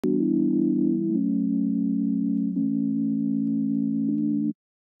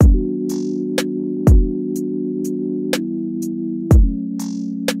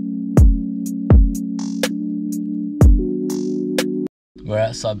We're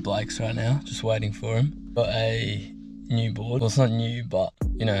outside Blake's right now, just waiting for him. Got a new board. Well, it's not new, but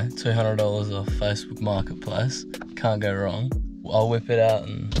you know, $200 off Facebook Marketplace. Can't go wrong. I'll whip it out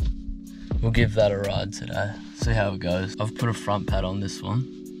and we'll give that a ride today. See how it goes. I've put a front pad on this one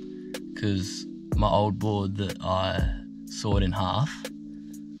because my old board that I sawed in half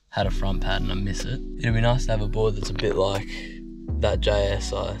had a front pad and I miss it. It'd be nice to have a board that's a bit like that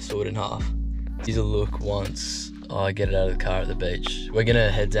JS I sawed in half. Here's a look once I get it out of the car at the beach. We're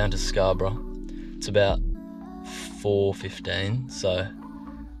gonna head down to Scarborough. It's about 4:15, so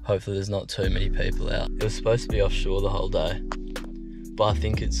hopefully there's not too many people out. It was supposed to be offshore the whole day, but I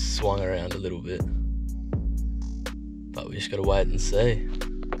think it's swung around a little bit. But we just gotta wait and see.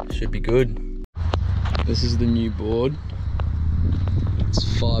 Should be good. This is the new board. It's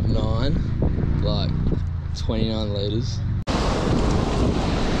 5'9", like 29 litres.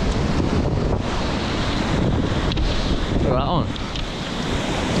 Look at that one.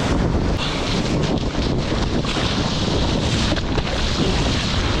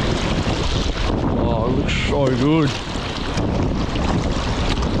 Oh, it looks so good.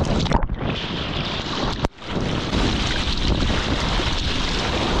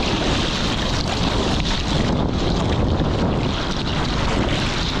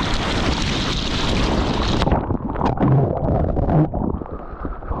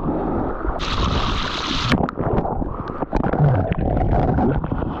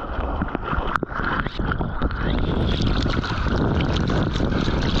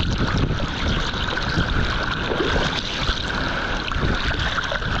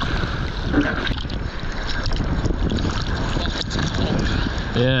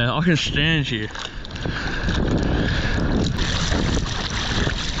 Yeah, I can stand here.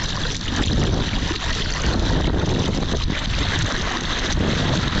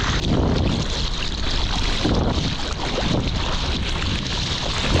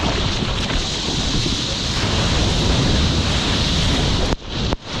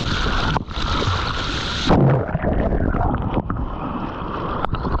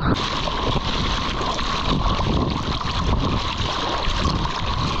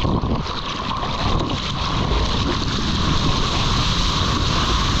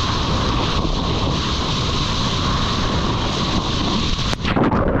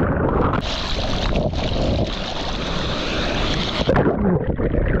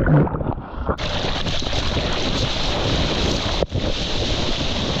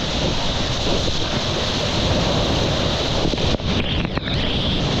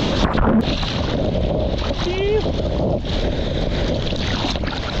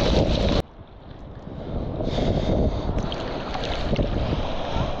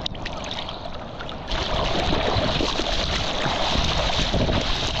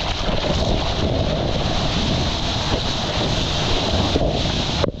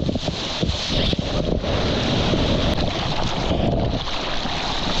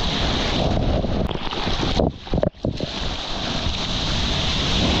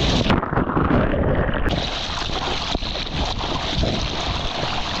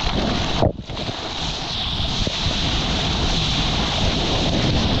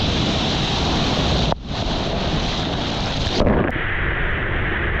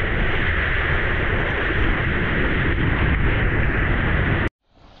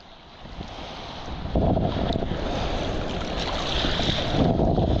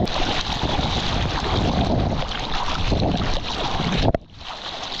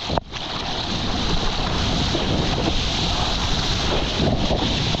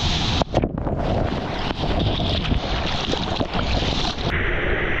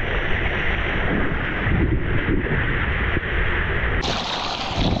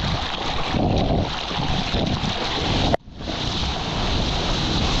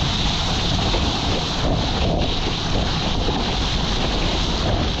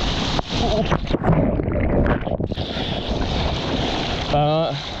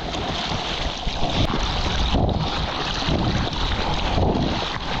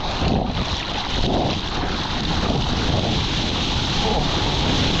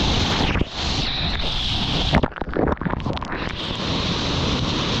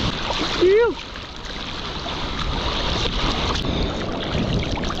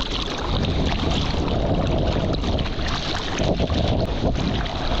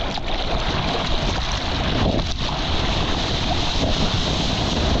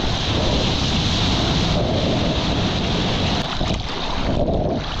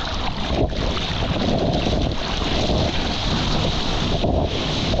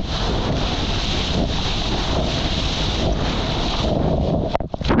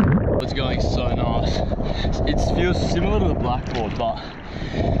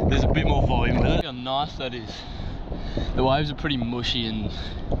 there's a bit more volume with it. Look how nice that is. The waves are pretty mushy and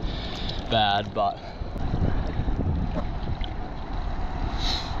bad, but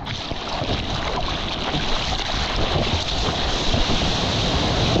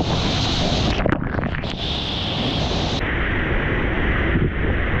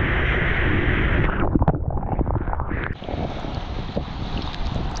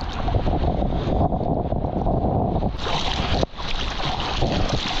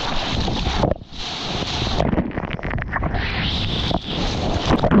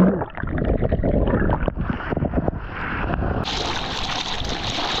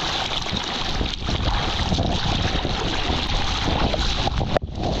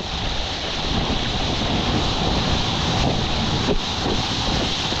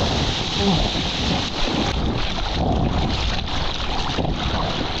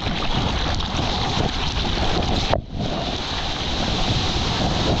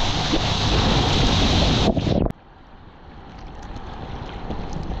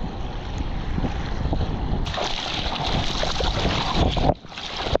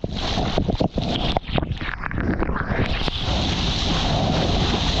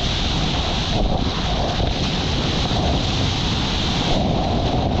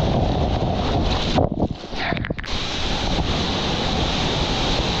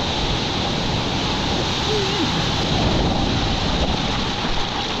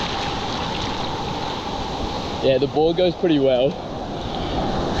yeah, the board goes pretty well.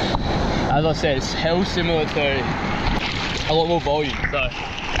 As I said, it's hell similar to a lot more volume, so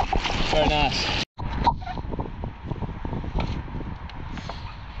very nice.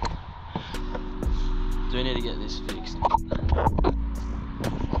 Do need to get this fixed.